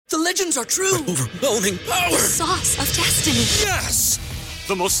The legends are true. Overwhelming power! Sauce of destiny. Yes!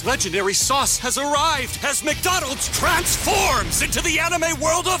 The most legendary sauce has arrived as McDonald's transforms into the anime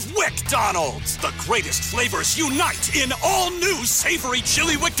world of WickDonald's. The greatest flavors unite in all new savory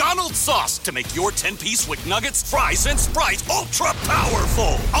chili McDonald's sauce to make your 10-piece Wick Nuggets, fries, and Sprite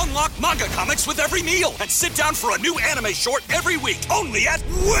ultra-powerful. Unlock manga comics with every meal and sit down for a new anime short every week only at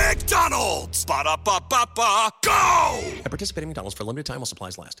WickDonald's. Ba-da-ba-ba-ba, go! At participating McDonald's for a limited time while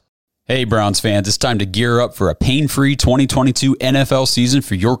supplies last. Hey, Browns fans, it's time to gear up for a pain-free 2022 NFL season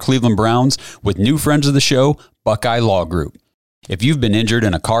for your Cleveland Browns with new friends of the show, Buckeye Law Group. If you've been injured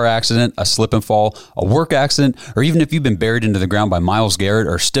in a car accident, a slip and fall, a work accident, or even if you've been buried into the ground by Myles Garrett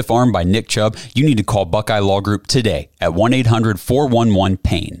or stiff-armed by Nick Chubb, you need to call Buckeye Law Group today at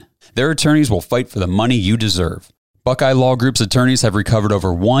 1-800-411-PAIN. Their attorneys will fight for the money you deserve. Buckeye Law Group's attorneys have recovered over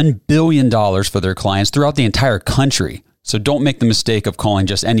 $1 billion for their clients throughout the entire country. So don't make the mistake of calling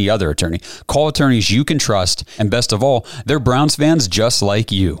just any other attorney. Call attorneys you can trust, and best of all, they're Browns fans just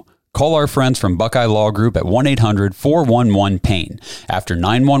like you. Call our friends from Buckeye Law Group at 1-800-411-PAIN. After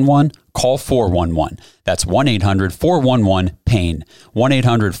 911, call 411. That's 1-800-411-PAIN.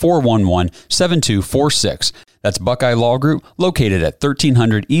 1-800-411-7246. That's Buckeye Law Group, located at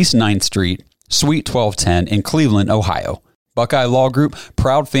 1300 East 9th Street, Suite 1210 in Cleveland, Ohio. Buckeye Law Group,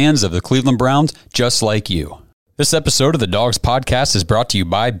 proud fans of the Cleveland Browns just like you. This episode of the Dawgs podcast is brought to you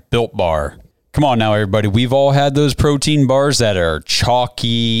by Built Bar. Come on now, everybody. We've all had those protein bars that are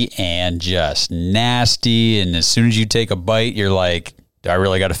chalky and just nasty. And as soon as you take a bite, you're like, I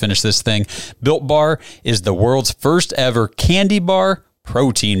really got to finish this thing. Built Bar is the world's first ever candy bar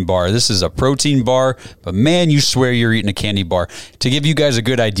protein bar. This is a protein bar, but man, you swear you're eating a candy bar. To give you guys a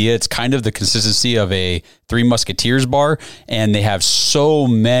good idea, it's kind of the consistency of a Three Musketeers bar, and they have so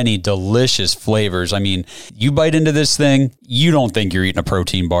many delicious flavors. I mean, you bite into this thing, you don't think you're eating a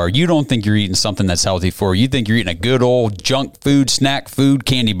protein bar. You don't think you're eating something that's healthy for you. You think you're eating a good old junk food, snack food,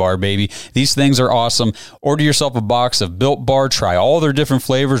 candy bar, baby. These things are awesome. Order yourself a box of Built Bar. Try all their different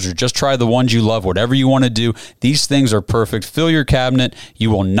flavors, or just try the ones you love, whatever you want to do. These things are perfect. Fill your cabinet.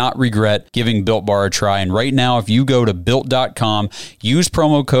 You will not regret giving Built Bar a try. And right now, if you go to Built.com, use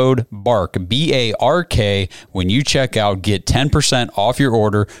promo code BARK, B-A-R-K, when you check out, get 10% off your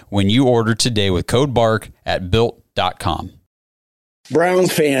order when you order today with code BARK at Built.com.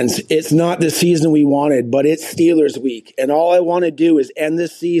 Browns fans, it's not the season we wanted, but it's Steelers week. And all I want to do is end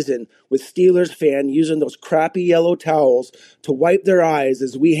this season with Steelers fan using those crappy yellow towels to wipe their eyes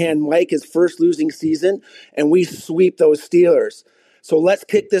as we hand Mike his first losing season and we sweep those Steelers. So let's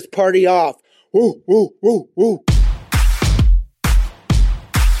kick this party off. Woo, woo, woo, woo.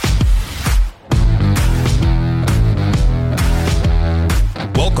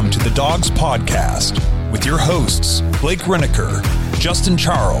 Welcome to the Dawgs Podcast with your hosts, Blake Reneker, Justin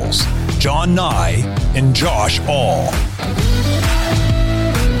Charles, John Nye, and Josh All.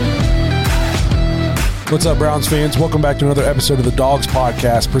 What's up, Browns fans? Welcome back to another episode of the Dawgs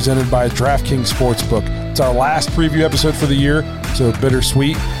Podcast presented by DraftKings Sportsbook. It's our last preview episode for the year, so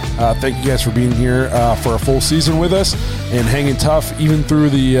bittersweet. Thank you guys for being here for a full season with us and hanging tough even through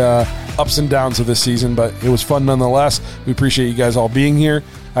the ups and downs of this season, but it was fun nonetheless. We appreciate you guys all being here.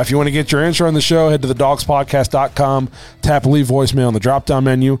 If you want to get your intro on the show, head to thedogspodcast.com, tap leave voicemail on the drop-down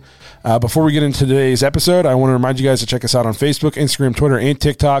menu. Before we get into today's episode, I want to remind you guys to check us out on Facebook, Instagram, Twitter, and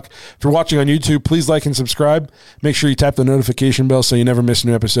TikTok. If you're watching on YouTube, please like and subscribe. Make sure you tap the notification bell so you never miss a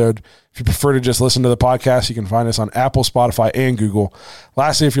new episode. If you prefer to just listen to the podcast, you can find us on Apple, Spotify, and Google.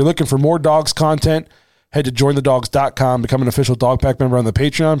 Lastly, if you're looking for more Dawgs content, head to jointhedawgs.com, become an official Dog Pack member on the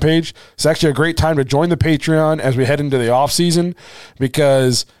Patreon page. It's actually a great time to join the Patreon as we head into the off-season,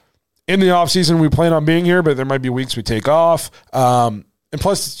 because in the off-season we plan on being here, but there might be weeks we take off. And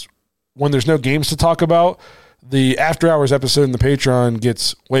plus, when there's no games to talk about, the after-hours episode in the Patreon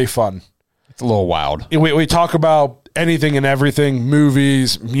gets way fun. It's a little wild. We talk about anything and everything,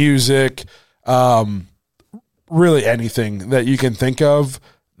 movies, music, really anything that you can think of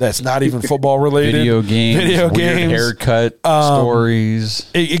that's not even football related. Video games, weird haircut stories.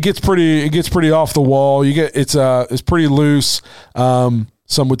 It gets pretty off the wall. It's pretty loose. Some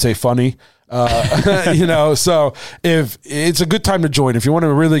would say funny. So if it's a good time to join, if you want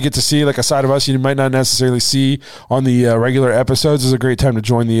to really get to see like a side of us you might not necessarily see on the regular episodes, is a great time to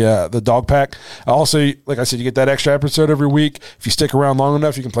join the Dog Pack. Also, like I said, you get that extra episode every week. If you stick around long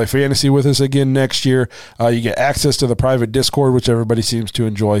enough, you can play fantasy with us again next year. You get access to the private Discord, which everybody seems to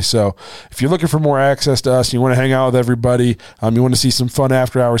enjoy. So if you're looking for more access to us and you want to hang out with everybody, you want to see some fun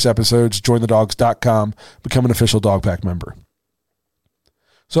after hours episodes, jointhedawgs.com, become an official Dog Pack member.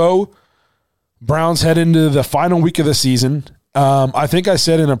 So Browns head into the final week of the season, I think I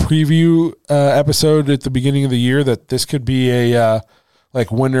said in a preview episode at the beginning of the year that this could be a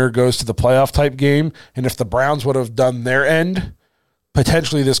winner goes to the playoff type game. And if the Browns would have done their end,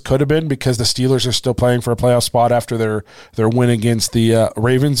 potentially this could have been, because the Steelers are still playing for a playoff spot after their win against the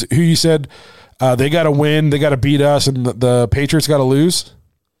Ravens, who you said they got to win, they got to beat us, and the Patriots got to lose.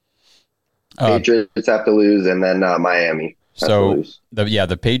 Patriots have to lose, and then Miami has to lose.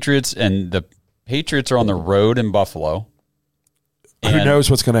 The Patriots are on the road in Buffalo. Who knows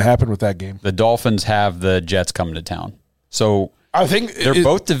what's going to happen with that game? The Dolphins have the Jets coming to town. So I think they're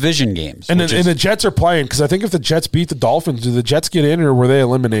both division games. And the Jets are playing, because I think if the Jets beat the Dolphins, do the Jets get in, or were they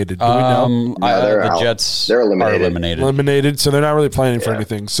eliminated? Do we know? No, Jets are eliminated. So they're not really planning for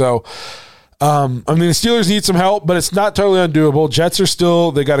anything. So, I mean, the Steelers need some help, but it's not totally undoable. Jets are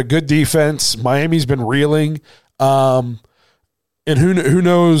still, they got a good defense. Miami's been reeling. And who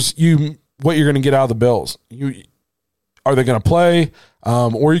knows what you're going to get out of the Bills. Are they going to play?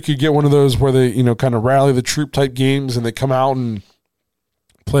 Or you could get one of those where they, kind of rally the troop type games and they come out and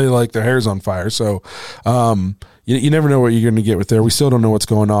play like their hair's on fire. So you never know what you're going to get with there. We still don't know what's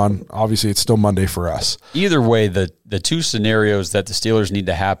going on. Obviously, it's still Monday for us. Either way, the two scenarios that the Steelers need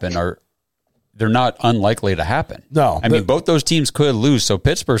to happen they're not unlikely to happen. No. I mean, both those teams could lose. So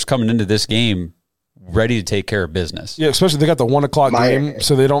Pittsburgh's coming into this game ready to take care of business. Yeah, especially they got the 1:00 game,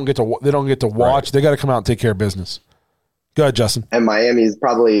 so they don't get to watch. Right. They got to come out and take care of business. Go ahead, Justin. And Miami's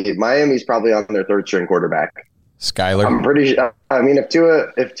probably on their third string quarterback, Skyler. I'm pretty sure. I mean, if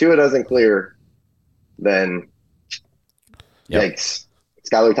Tua doesn't clear, then yikes,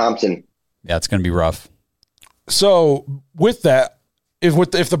 Skyler Thompson. Yeah, it's going to be rough. So with that,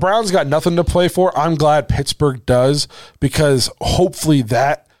 if the Browns got nothing to play for, I'm glad Pittsburgh does, because hopefully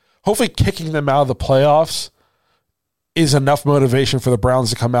kicking them out of the playoffs is enough motivation for the Browns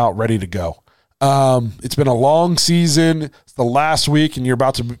to come out ready to go. It's been a long season. It's the last week, and you're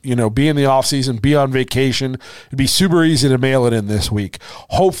about to, be in the off season, be on vacation. It'd be super easy to mail it in this week.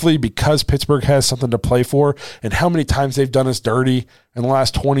 Hopefully, because Pittsburgh has something to play for, and how many times they've done us dirty in the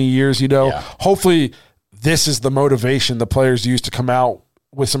last 20 years, hopefully this is the motivation the players use to come out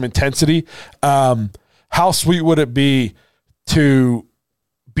with some intensity. How sweet would it be to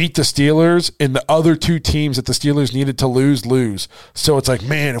beat the Steelers and the other two teams that the Steelers needed to lose? So it's like,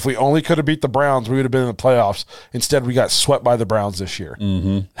 man, if we only could have beat the Browns, we would have been in the playoffs. Instead, we got swept by the Browns this year.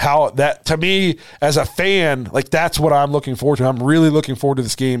 Mm-hmm. How that, to me, as a fan, that's what I'm looking forward to. I'm really looking forward to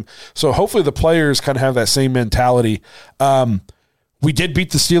this game. So hopefully the players kind of have that same mentality. We did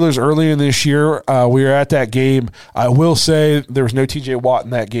beat the Steelers early in this year. We were at that game. I will say there was no TJ Watt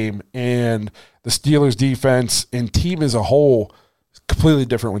in that game, and the Steelers defense and team as a whole completely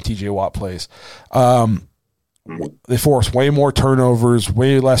different when TJ Watt plays. They force way more turnovers,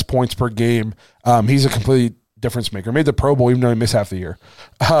 way less points per game. He's a complete difference maker. Made the Pro Bowl even though he missed half the year.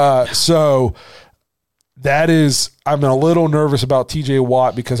 So that is, I'm a little nervous about TJ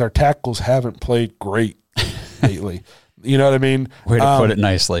Watt because our tackles haven't played great lately. You know what I mean? Way to put it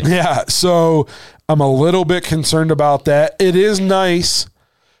nicely. Yeah. So I'm a little bit concerned about that. It is nice.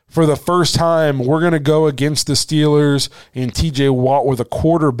 For the first time, we're going to go against the Steelers and TJ Watt with a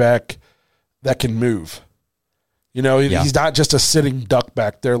quarterback that can move. He's not just a sitting duck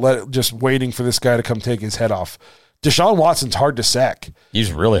back there, just waiting for this guy to come take his head off. Deshaun Watson's hard to sack.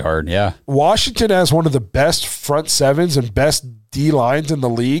 He's really hard, yeah. Washington has one of the best front sevens and best D lines in the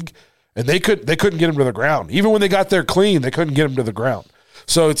league, and they couldn't get him to the ground. Even when they got there clean, they couldn't get him to the ground.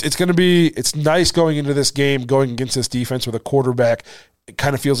 So it's nice going into this game, going against this defense with a quarterback. It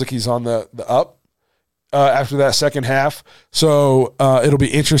kind of feels like he's on the up after that second half. So it'll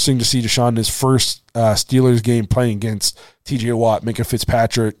be interesting to see Deshaun in his first Steelers game playing against TJ Watt, Minka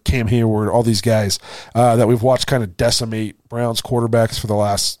Fitzpatrick, Cam Hayward, all these guys that we've watched kind of decimate Browns quarterbacks for the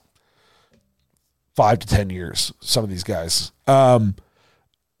last 5 to 10 years, some of these guys.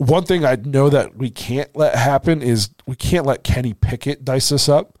 One thing I know that we can't let happen is we can't let Kenny Pickett dice us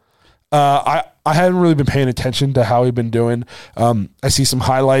up. I haven't really been paying attention to how he's been doing. I see some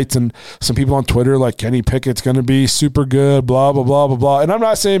highlights and some people on Twitter like Kenny Pickett's going to be super good, blah, blah, blah, blah, blah. And I'm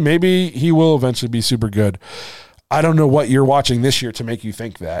not saying maybe he will eventually be super good. I don't know what you're watching this year to make you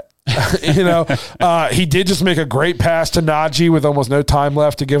think that. He did just make a great pass to Najee with almost no time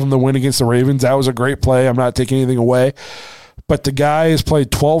left to give him the win against the Ravens. That was a great play. I'm not taking anything away. But the guy has played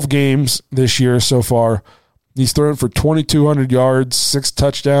 12 games this year so far. He's thrown for 2,200 yards, 6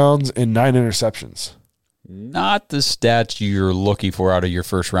 touchdowns, and 9 interceptions. Not the stats you're looking for out of your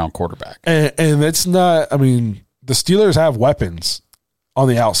first-round quarterback. And it's not – I mean, the Steelers have weapons on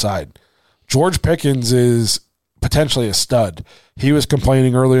the outside. George Pickens is potentially a stud. He was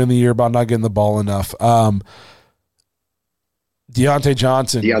complaining earlier in the year about not getting the ball enough. Deontay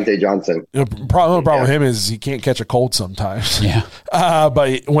Johnson. The problem with him is he can't catch a cold sometimes. Yeah.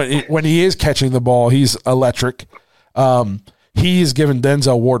 But when he is catching the ball, he's electric. He's given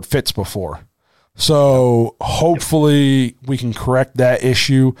Denzel Ward fits before. So hopefully we can correct that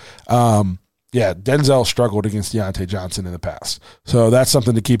issue. Denzel struggled against Deontay Johnson in the past. So that's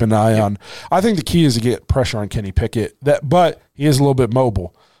something to keep an eye on. I think the key is to get pressure on Kenny Pickett, but he is a little bit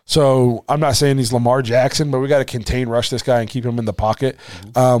mobile. So I'm not saying he's Lamar Jackson, but we got to contain rush this guy and keep him in the pocket.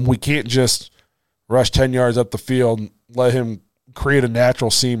 We can't just rush 10 yards up the field and let him create a natural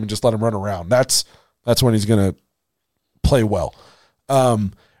seam and just let him run around. That's when he's going to play well.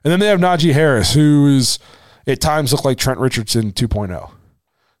 And then they have Najee Harris, who's at times looked like Trent Richardson 2.0.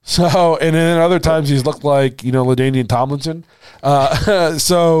 So, and then other times he's looked like, LaDainian Tomlinson. What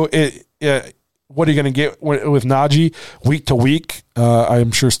are you going to get with Najee week to week?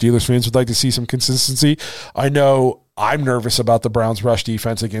 I'm sure Steelers fans would like to see some consistency. I know I'm nervous about the Browns' rush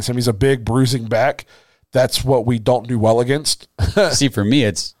defense against him. He's a big bruising back. That's what we don't do well against. See, for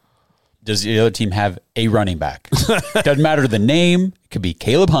me, does the other team have a running back? Doesn't matter the name. It could be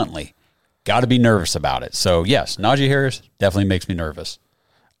Caleb Huntley. Got to be nervous about it. So, yes, Najee Harris definitely makes me nervous.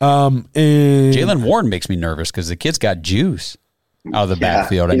 And Jaylen Warren makes me nervous because the kid's got juice out of the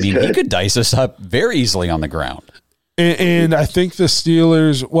backfield. I mean, he could dice us up very easily on the ground. And I think the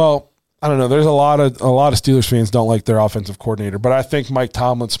Steelers, I don't know. There's a lot of Steelers fans don't like their offensive coordinator, but I think Mike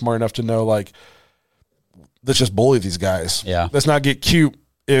Tomlin's smart enough to know, let's just bully these guys. Yeah. Let's not get cute.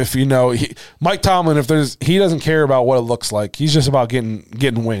 If Mike Tomlin, he doesn't care about what it looks like. He's just about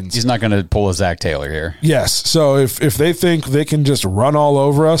getting wins. He's not going to pull a Zach Taylor here. Yes. So if they think they can just run all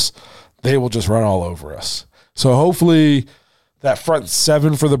over us, they will just run all over us. So hopefully that front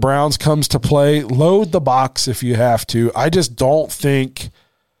seven for the Browns comes to play. Load the box if you have to. I just don't think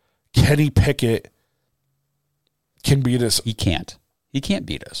Kenny Pickett can beat us. He can't. He can't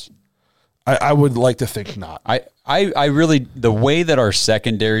beat us. I would like to think not. I really, the way that our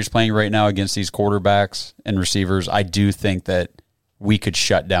secondary is playing right now against these quarterbacks and receivers, I do think that we could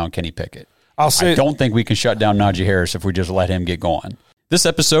shut down Kenny Pickett. I don't think we can shut down Najee Harris if we just let him get going. This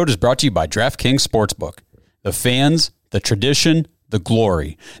episode is brought to you by DraftKings Sportsbook. The fans, the tradition, the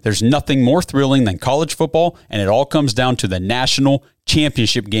glory. There's nothing more thrilling than college football, and it all comes down to the national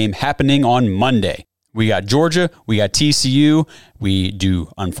championship game happening on Monday. We got Georgia, we got TCU. We do,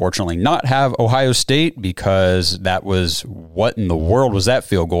 unfortunately, not have Ohio State because that was, what in the world was that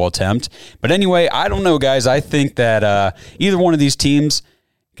field goal attempt? But anyway, I don't know, guys. I think that either one of these teams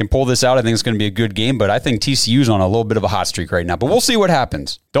can pull this out. I think it's going to be a good game, but I think TCU's on a little bit of a hot streak right now. But we'll see what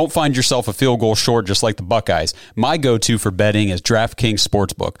happens. Don't find yourself a field goal short just like the Buckeyes. My go-to for betting is DraftKings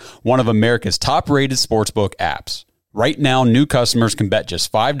Sportsbook, one of America's top-rated sportsbook apps. Right now, new customers can bet just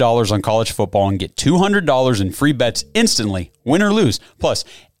 $5 on college football and get $200 in free bets instantly, win or lose. Plus,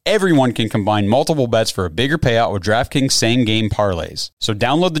 everyone can combine multiple bets for a bigger payout with DraftKings same-game parlays. So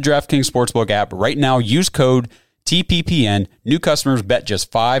download the DraftKings Sportsbook app right now. Use code TPPN. New customers bet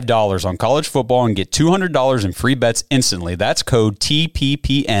just $5 on college football and get $200 in free bets instantly. That's code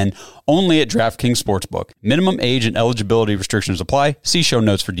TPPN only at DraftKings Sportsbook. Minimum age and eligibility restrictions apply. See show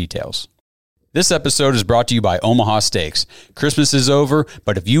notes for details. This episode is brought to you by Omaha Steaks. Christmas is over,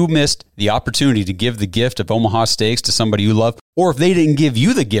 but if you missed the opportunity to give the gift of Omaha Steaks to somebody you love, or if they didn't give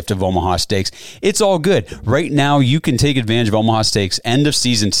you the gift of Omaha Steaks, it's all good. Right now, you can take advantage of Omaha Steaks'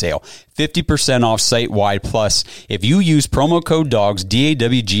 end-of-season sale. 50% off site-wide. Plus, if you use promo code DAWGS,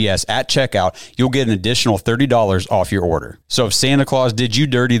 D-A-W-G-S, at checkout, you'll get an additional $30 off your order. So if Santa Claus did you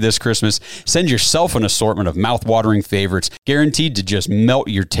dirty this Christmas, send yourself an assortment of mouth-watering favorites guaranteed to just melt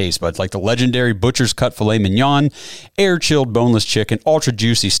your taste buds, like the legendary Butcher's Cut Filet Mignon, air-chilled boneless chicken,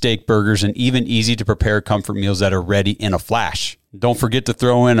 ultra-juicy steak burgers, and even easy-to-prepare comfort meals that are ready in a flash. Don't forget to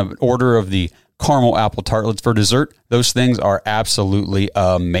throw in an order of the caramel apple tartlets for dessert. Those things are absolutely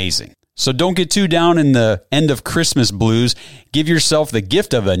amazing. So don't get too down in the end of Christmas blues. Give yourself the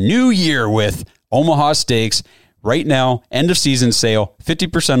gift of a new year with Omaha Steaks. Right now, end of season sale,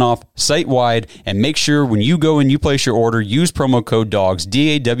 50% off site-wide. And make sure when you go and you place your order, use promo code DAWGS,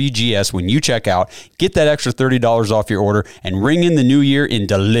 D-A-W-G-S, when you check out. Get that extra $30 off your order and ring in the new year in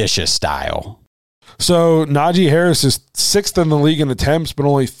delicious style. So Najee Harris is 6th in the league in attempts, but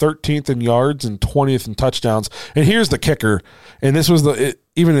only 13th in yards and 20th in touchdowns. And here's the kicker, and this was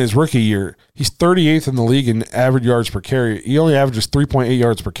even in his rookie year, he's 38th in the league in average yards per carry. He only averages 3.8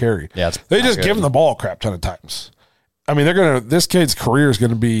 yards per carry. Yeah, they just give him the ball a crap ton of times. I mean, this kid's career is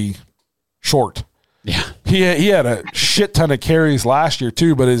going to be short. Yeah, he had a shit ton of carries last year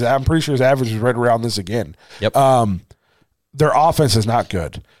too, but I'm pretty sure his average is right around this again. Yep. Their offense is not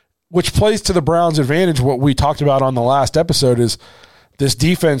good. which plays to the Browns' advantage. What we talked about on the last episode is this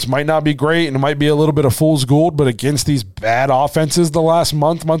defense might not be great and it might be a little bit of fool's gold, but against these bad offenses the last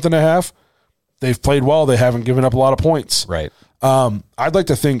month and a half, they've played well. They haven't given up a lot of points. Right. I'd like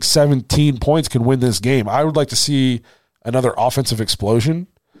to think 17 points can win this game. I would like to see another offensive explosion.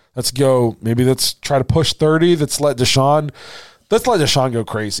 Let's go. Maybe let's try to push 30. Let's let Deshaun go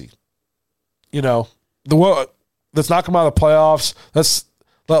crazy. You know, let's knock him out of the playoffs. Let's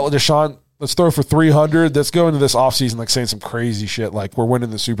throw for 300. Let's go into this offseason like saying some crazy shit like we're winning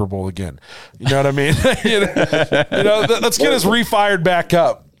the Super Bowl again. You know what I mean? Let's get us refired back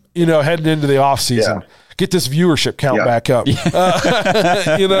up, heading into the offseason. Yeah. Get this viewership count back up. You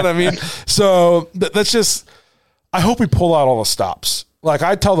know what I mean? So that's just – I hope we pull out all the stops. Like,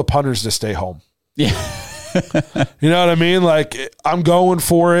 I tell the punters to stay home. Yeah. You know what I mean? Like, I'm going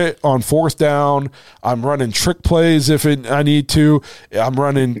for it on fourth down. I'm running trick plays if I need to. I'm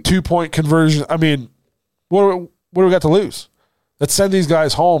running 2-point conversion. I mean, what do we got to lose? Let's send these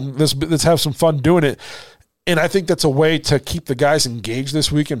guys home. Let's have some fun doing it. And I think that's a way to keep the guys engaged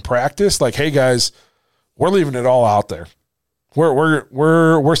this week in practice. Like, hey, guys, we're leaving it all out there.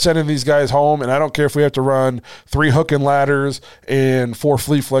 We're sending these guys home, and I don't care if we have to run 3 hook and ladders and 4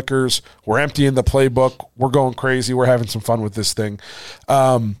 flea flickers. We're emptying the playbook. We're going crazy. We're having some fun with this thing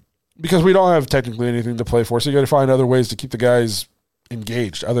because we don't have technically anything to play for. So you got to find other ways to keep the guys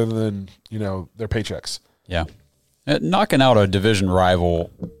engaged other than their paychecks. Yeah, knocking out a division rival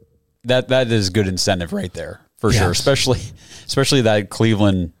that is good incentive right there for sure. Especially that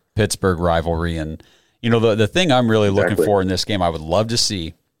Cleveland Pittsburgh rivalry. And the thing I'm really looking for in this game, I would love to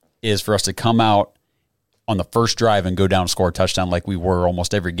see, is for us to come out on the first drive and go down and score a touchdown like we were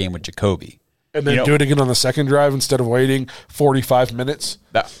almost every game with Jacoby. And then do it again on the second drive instead of waiting 45 minutes.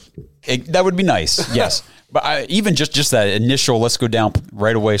 That would be nice, yes. But even just that initial, let's go down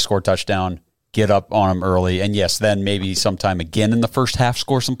right away, score a touchdown, get up on them early, and yes, then maybe sometime again in the first half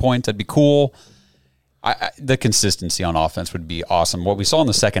score some points. That'd be cool. The consistency on offense would be awesome. What we saw in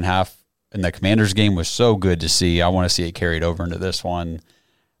the second half in the Commanders game was so good to see. I want to see it carried over into this one.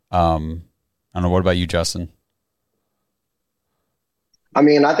 I don't know. What about you, Justin? I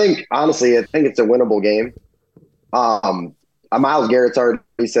mean, honestly, I think it's a winnable game. Myles Garrett's already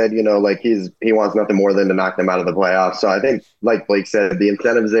said, like he wants nothing more than to knock them out of the playoffs. So I think, like Blake said, the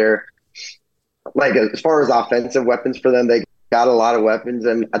incentive's there. Like, as far as offensive weapons for them, they got a lot of weapons.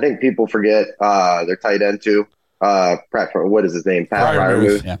 And I think people forget their tight end too. What is his name? Pat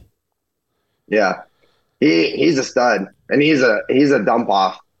Freiermuth. Yeah. Yeah, he's a stud, and he's a dump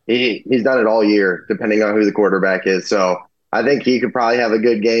off. He's done it all year, depending on who the quarterback is. So I think he could probably have a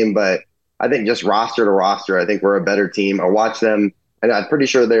good game, but I think just roster to roster, I think we're a better team. I watched them, and I'm pretty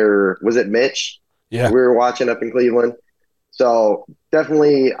sure was it Mitch? Yeah, we were watching up in Cleveland. So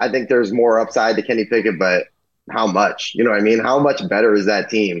definitely, I think there's more upside to Kenny Pickett, but how much? You know what I mean? How much better is that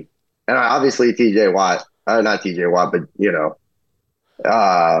team? And obviously TJ Watt, not TJ Watt, but you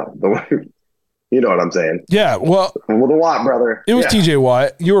know what I'm saying? Yeah, well, the Watt brother. It was TJ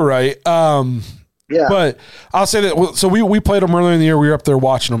Watt. You were right. Yeah, but I'll say that. So we played them earlier in the year. We were up there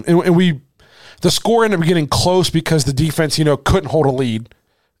watching them, and the score ended up getting close because the defense, couldn't hold a lead.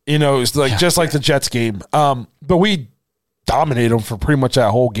 It was like just like the Jets game. But we dominated them for pretty much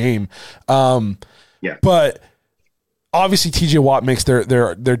that whole game. But obviously TJ Watt makes their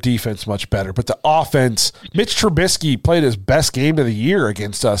defense much better. But the offense, Mitch Trubisky played his best game of the year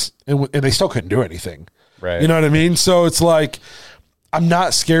against us, and they still couldn't do anything. Right. You know what I mean? So it's like, I'm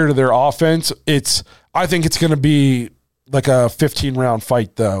not scared of their offense. I think it's going to be like a 15-round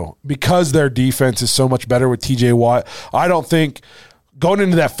fight, though, because their defense is so much better with TJ Watt. I don't think going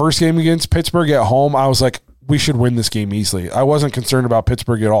into that first game against Pittsburgh at home, I was like, we should win this game easily. I wasn't concerned about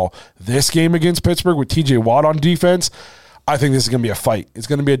Pittsburgh at all. This game against Pittsburgh with TJ Watt on defense, I think this is going to be a fight. It's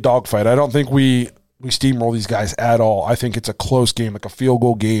going to be a dogfight. I don't think we steamroll these guys at all. I think it's a close game, like a field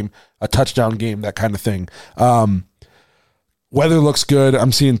goal game, a touchdown game, that kind of thing. Weather looks good.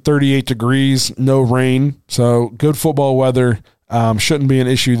 I'm seeing 38 degrees, no rain. So good football weather. Shouldn't be an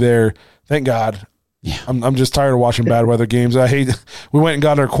issue there. Thank God. Yeah. I'm just tired of watching bad weather games. We went and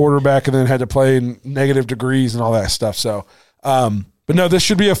got our quarterback and then had to play in negative degrees and all that stuff. So, but no, this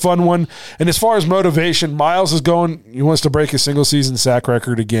should be a fun one. And as far as motivation, Miles is going, he wants to break his single season sack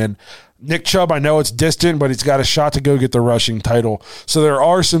record again. Nick Chubb, I know it's distant, but he's got a shot to go get the rushing title. So there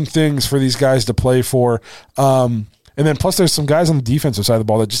are some things for these guys to play for. And then plus there's some guys on the defensive side of the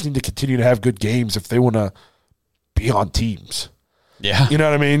ball that just need to continue to have good games if they want to be on teams. Yeah. You know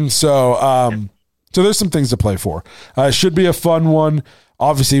what I mean? So, So there's some things to play for. It should be a fun one.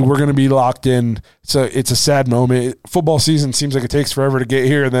 Obviously, we're going to be locked in. So it's a sad moment. Football season seems like it takes forever to get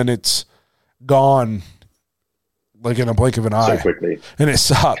here, and then it's gone like in a blink of an eye. So quickly. And it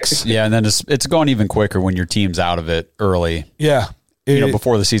sucks. Yeah, and then it's gone even quicker when your team's out of it early. Yeah.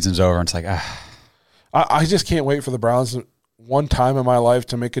 Before the season's over. And it's like, I just can't wait for the Browns one time in my life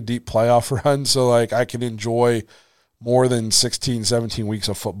to make a deep playoff run so like I can enjoy more than 16, 17 weeks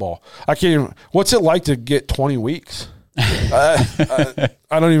of football. I can't even, what's it like to get 20 weeks? I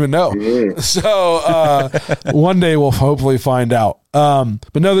don't even know. So one day we'll hopefully find out.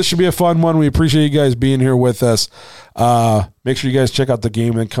 But no, this should be a fun one. We appreciate you guys being here with us. Make sure you guys check out the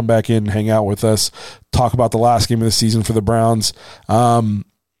game and then come back in and hang out with us. Talk about the last game of the season for the Browns.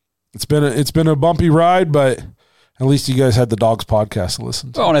 It's been a bumpy ride, but at least you guys had the Dawgs podcast to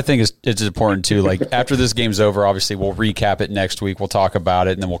listen to. Well, and I think it's important too. Like after this game's over, obviously we'll recap it next week. We'll talk about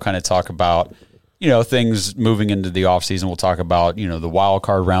it, and then we'll kind of talk about things moving into the offseason. We'll talk about the wild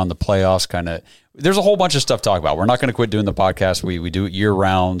card round, the playoffs. There's a whole bunch of stuff to talk about. We're not going to quit doing the podcast. We do it year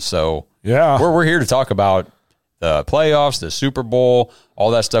round. So yeah, we're here to talk about the playoffs, the Super Bowl, all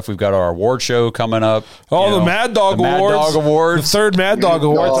that stuff. We've got our award show coming up. Oh, the Mad Dog Awards. The third Mad Dog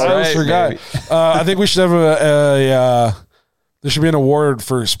Awards. I almost forgot. I think we should have there should be an award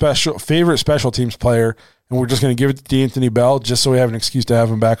for favorite special teams player, and we're just going to give it to D'Anthony Bell just so we have an excuse to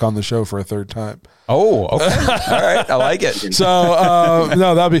have him back on the show for a third time. Oh, okay. All right. I like it. So,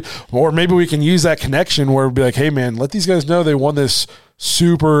 no, that'd be, or maybe we can use that connection where it'd be like, hey, man, let these guys know they won this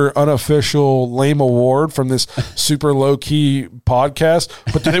super unofficial lame award from this super low key podcast,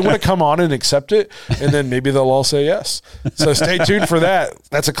 but do they want to come on and accept it? And then maybe they'll all say yes. So stay tuned for that.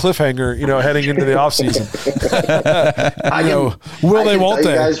 That's a cliffhanger, heading into the off season. Won't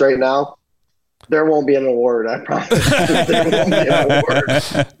they? Guys, right now, there won't be an award. I promise. There won't be an award.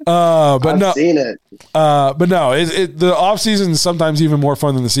 I've seen it. But no, the off season is sometimes even more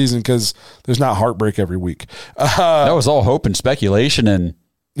fun than the season because there's not heartbreak every week. That was all hope and speculation, and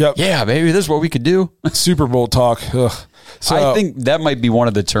yeah, maybe this is what we could do. Super Bowl talk. Ugh. So I think that might be one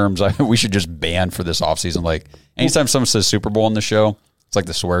of the terms we should just ban for this off season. Like anytime someone says Super Bowl in the show, it's like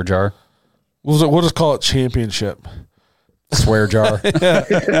the swear jar. We'll just call it championship. Swear jar.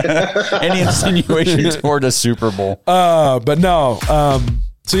 Any insinuation toward a Super Bowl. But no.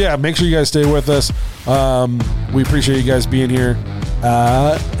 So yeah, make sure you guys stay with us. We appreciate you guys being here.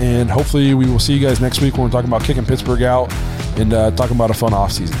 And hopefully we will see you guys next week when we're talking about kicking Pittsburgh out and talking about a fun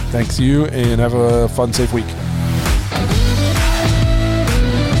offseason. Thanks to you, and have a fun, safe week.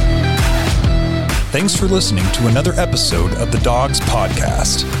 Thanks for listening to another episode of the Dawgs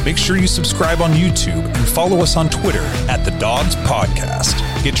Podcast. Make sure you subscribe on YouTube and follow us on Twitter at the Dawgs Podcast.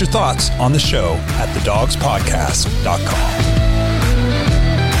 Get your thoughts on the show at thedawgspodcast.com.